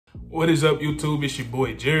What is up, YouTube? It's your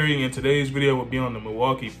boy Jerry, and today's video will be on the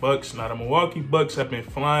Milwaukee Bucks. Now, the Milwaukee Bucks have been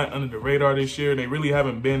flying under the radar this year. They really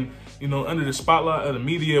haven't been, under the spotlight of the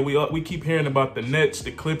media. We keep hearing about the Nets,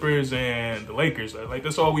 the Clippers, and the Lakers. Like,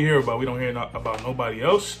 that's all we hear about. We don't hear about nobody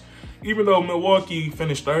else. Even though Milwaukee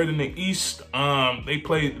finished third in the East,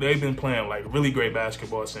 they've been playing like really great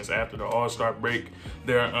basketball since after the All-Star break.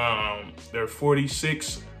 They're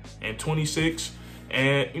 46-26.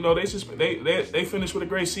 And they finished with a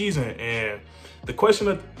great season. And the question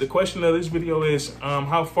of this video is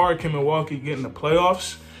how far can Milwaukee get in the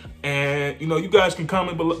playoffs? And you guys can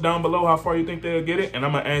comment down below how far you think they'll get it, and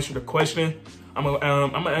I'm gonna answer the question. I'm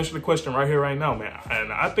gonna answer the question right here, right now, man.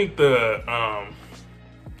 And I think the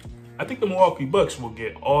Milwaukee Bucks will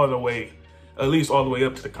get at least all the way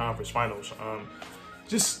up to the conference finals.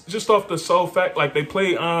 Just off the sole fact, like they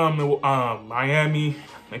play Miami.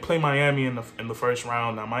 They play Miami in the first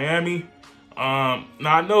round. Now Miami, now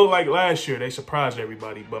I know like last year they surprised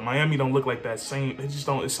everybody, but Miami don't look like that same. They just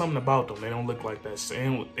don't. It's something about them. They don't look like that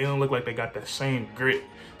same. They don't look like they got that same grit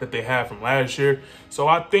that they had from last year. So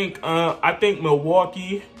I think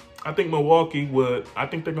Milwaukee. I think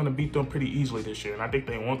they're gonna beat them pretty easily this year, and I think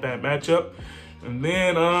they want that matchup. And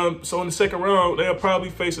then so in the second round they'll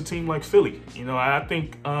probably face a team like Philly. I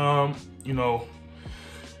think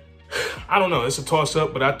I don't know. It's a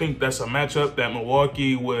toss-up, but I think that's a matchup that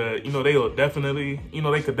Milwaukee would, they could definitely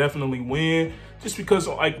win. Just because,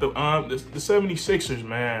 like, the 76ers,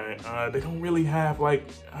 man, they don't really have, like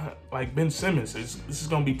Ben Simmons. This is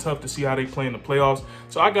going to be tough to see how they play in the playoffs.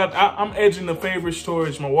 So I'm edging the favorites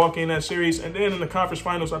towards Milwaukee in that series. And then in the conference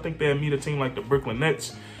finals, I think they'll meet a team like the Brooklyn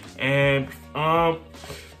Nets. And, I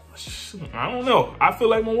don't know. I feel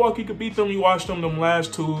like Milwaukee could beat them. You watched them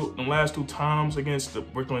last two times against the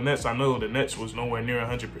Brooklyn Nets. I know the Nets was nowhere near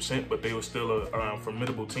 100%, but they were still a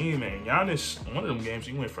formidable team. And Giannis, one of them games,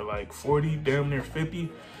 he went for like 40, damn near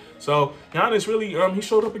 50. So Giannis really, he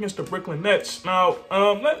showed up against the Brooklyn Nets. Now,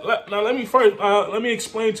 let me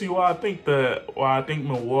explain to you why I think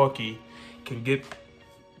Milwaukee can get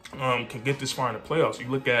this far in the playoffs. You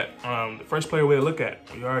look at the first player we'll look at.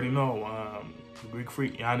 You already know. The Greek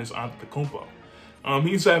freak, Giannis Antetokounmpo.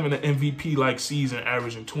 He's having an MVP-like season,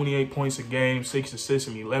 averaging 28 points a game, 6 assists,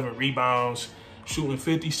 and 11 rebounds, shooting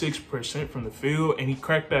 56% from the field, and he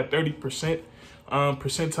cracked that 30%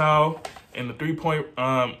 percentile in the three-point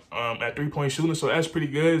shooting. So that's pretty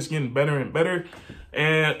good. It's getting better and better.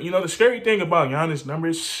 And the scary thing about Giannis'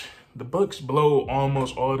 numbers, the Bucks blow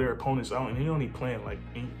almost all their opponents out, and he only playing like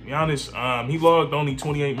Giannis. He logged only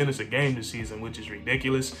 28 minutes a game this season, which is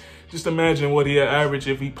ridiculous. Just imagine what he'd average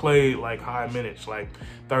if he played like high minutes, like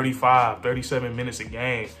 35, 37 minutes a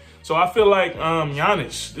game. So I feel like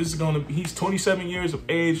Giannis, he's 27 years of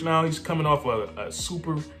age now. He's coming off a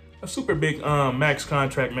super big max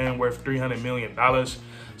contract, man, worth $300 million.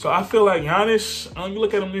 So I feel like Giannis, you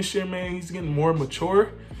look at him this year, man, he's getting more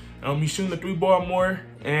mature. He's shooting the three ball more.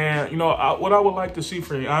 And, what I would like to see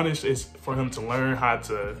for Giannis is for him to learn how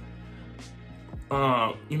to,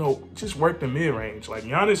 just work the mid-range. Like,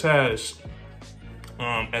 Giannis has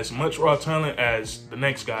as much raw talent as the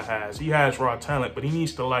next guy has. He has raw talent, but he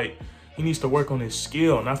needs to work on his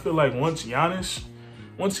skill. And I feel like once he learned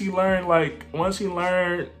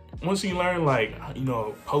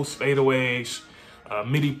post fadeaways,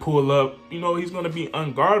 midi pull up, he's going to be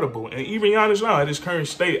unguardable. And even Giannis now at his current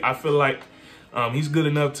state, I feel like he's good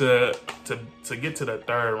enough to get to the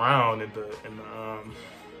third round in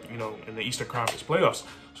the Eastern Conference playoffs.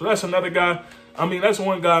 So that's another guy. I mean, that's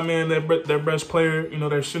one guy, man, their best player,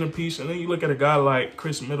 their centerpiece. And then you look at a guy like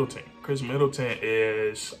Chris Middleton. Chris Middleton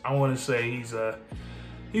is, I want to say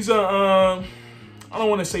I don't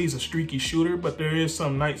want to say he's a streaky shooter, but there is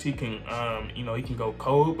some nights he can, he can go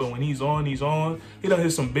cold. But when he's on, he's on. He done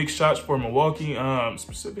hit some big shots for Milwaukee,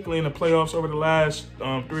 specifically in the playoffs over the last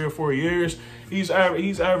 3 or 4 years. He's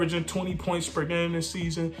averaging 20 points per game this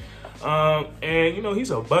season, and he's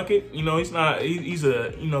a bucket. He's not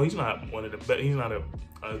one of the best. He's not a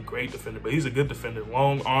great defender, but he's a good defender.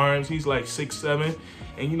 Long arms. He's like 6'7",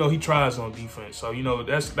 and he tries on defense. So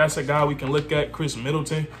that's a guy we can look at, Chris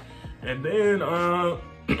Middleton. And then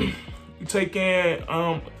you take in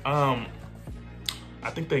I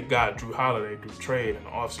think they got Drew Holiday through trade in the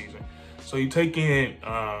offseason. So you take in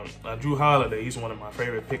Drew Holiday. He's one of my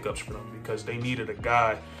favorite pickups for them because they needed a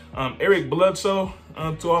guy. Eric Bledsoe,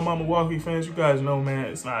 to all my Milwaukee fans, you guys know, man,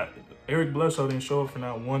 it's not Eric Bledsoe didn't show up for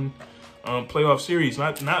not one playoff series.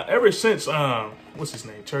 Not ever since what's his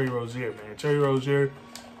name? Terry Rozier, man. Terry Rozier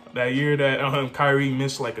That year that Kyrie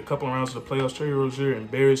missed like a couple of rounds of the playoffs, Terry Rozier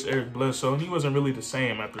embarrassed Eric Bledsoe, and he wasn't really the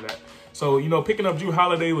same after that. So, you know, picking up Jrue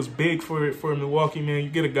Holiday was big for Milwaukee, man. You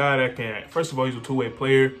get a guy that can, first of all, he's a two-way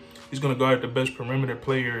player. He's going to guard the best perimeter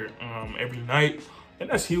player every night. And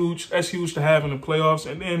that's huge. That's huge to have in the playoffs.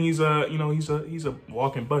 And then he's a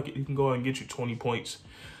walking bucket. He can go out and get you 20 points,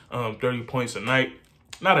 30 points a night.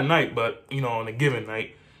 Not a night, but, you know, on a given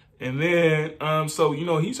night. And then, so, you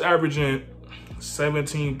know, he's averaging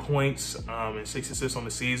 17 points and 6 assists on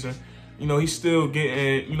the season. You know, he's still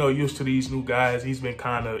getting, you know, used to these new guys. He's been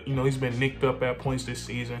kind of, you know, he's been nicked up at points this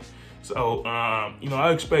season. So, you know,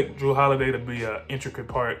 I expect Jrue Holiday to be an intricate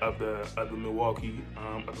part of the Milwaukee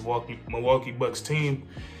Bucks team.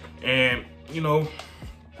 And, you know,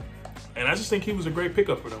 and I just think he was a great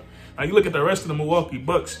pickup for them. Now, you look at the rest of the Milwaukee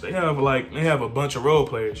Bucks, they have a bunch of role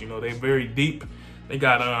players. You know, they're very deep. They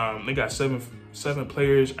got seven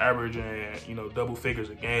players averaging, you know, double figures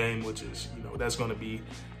a game, which is, you know, that's gonna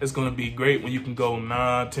be great when you can go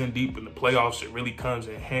 9-10 deep in the playoffs. It really comes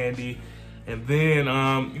in handy. And then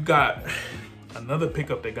you got another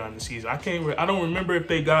pickup they got in the season. I don't remember if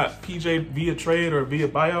they got PJ via trade or via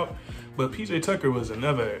buyout, but PJ Tucker was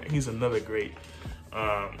another great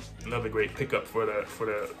pickup for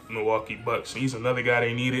the Milwaukee Bucks. He's another guy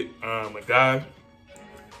they needed, a guy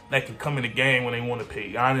that can come in the game when they want to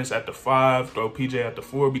pay Giannis at the 5, throw PJ at the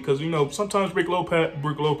 4, because, you know, sometimes Brook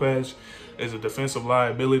Lopez is a defensive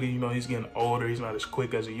liability. You know, he's getting older. He's not as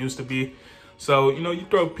quick as he used to be. So, you know, you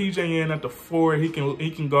throw PJ in at the 4, he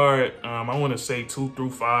can guard, I want to say 2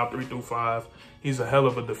 through 5, 3 through 5. He's a hell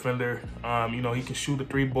of a defender. You know, he can shoot a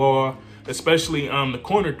 3 ball, especially the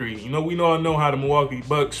corner 3. You know, we all know how the Milwaukee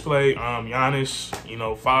Bucks play. Giannis, you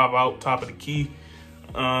know, 5 out, top of the key.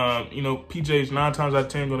 You know, PJ's 9 times out of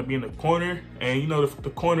 10 going to be in the corner, and you know the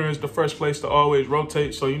corner is the first place to always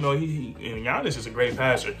rotate. So, you know, and Giannis is a great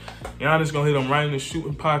passer. Giannis gonna hit him right in the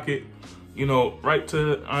shooting pocket. You know, right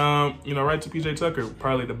to PJ Tucker,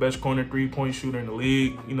 probably the best corner 3-point shooter in the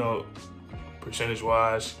league. You know, percentage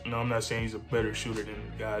wise, you know, I'm not saying he's a better shooter than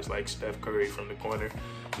guys like Steph Curry from the corner,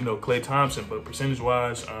 you know, Klay Thompson, but percentage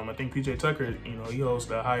wise, I think PJ Tucker, you know, he holds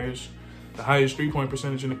the highest 3-point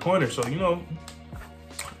percentage in the corner. So, you know.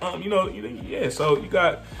 Yeah, so you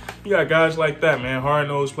got guys like that, man.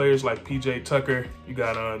 Hard-nosed players like PJ Tucker. You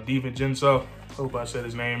got DiVincenzo. Hope I said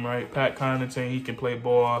his name right. Pat Connaughton, he can play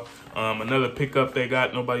ball. Another pickup they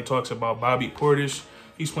got, nobody talks about, Bobby Portis.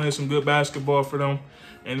 He's playing some good basketball for them.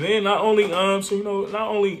 And then not only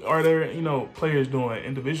are there, you know, players doing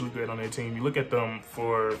individually great on their team, you look at them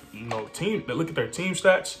for, you know, look at their team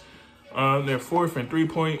stats. They're 4th in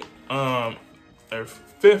 3-point, they're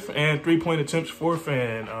 5th and 3-point attempts, 4th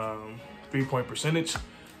and 3-point percentage.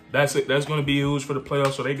 That's it. That's going to be huge for the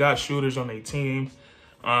playoffs. So they got shooters on their team.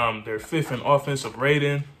 They're 5th in offensive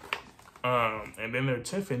rating, and then they're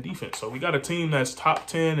 10th in defense. So we got a team that's top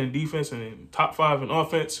 10 in defense and top 5 in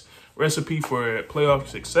offense. Recipe for playoff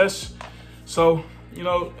success. So, you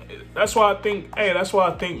know, that's why I think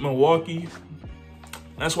Milwaukee.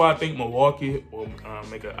 That's why I think Milwaukee will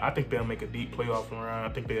I think they'll make a deep playoff run. I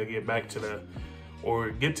think they'll get back to the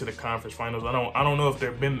conference finals. I don't know if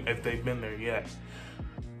they've been there yet,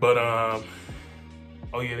 but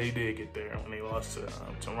oh yeah, they did get there when they lost to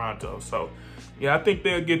Toronto. So yeah, I think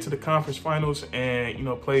they'll get to the conference finals and, you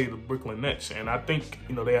know, play the Brooklyn Nets. And I think,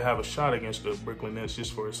 you know, they'll have a shot against the Brooklyn Nets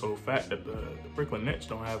just for the sole fact that the Brooklyn Nets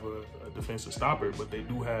don't have a defensive stopper, but they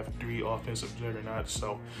do have 3 offensive juggernauts.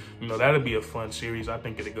 So, you know, that'll be a fun series. I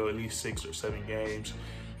think it'll go at least 6 or 7 games.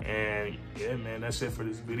 And yeah, man, that's it for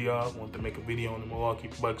this video. I wanted to make a video on the Milwaukee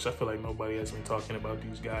Bucks. I feel like nobody has been talking about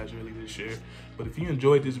these guys really this year. But if you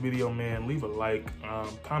enjoyed this video, man, leave a like.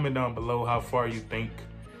 Comment down below how far you think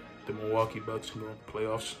the Milwaukee Bucks can go in the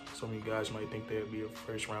playoffs. Some of you guys might think they'll be a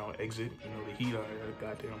first-round exit. You know, the Heat are a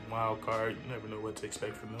goddamn wild card. You never know what to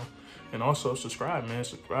expect from them. And also subscribe, man.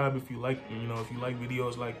 Subscribe if you like, you know, if you like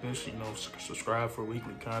videos like this. You know, subscribe for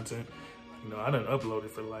weekly content. You know, I done uploaded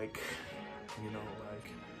for like, you know,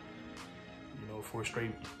 4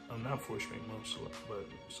 straight, not 4 straight months, but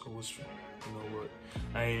so it's, you know what,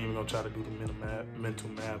 I ain't even gonna try to do the mental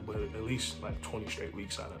math, but at least like 20 straight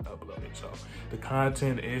weeks I done uploaded. So the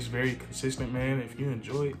content is very consistent, man. If you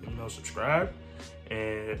enjoy it, you know, subscribe,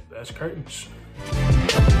 and that's curtains.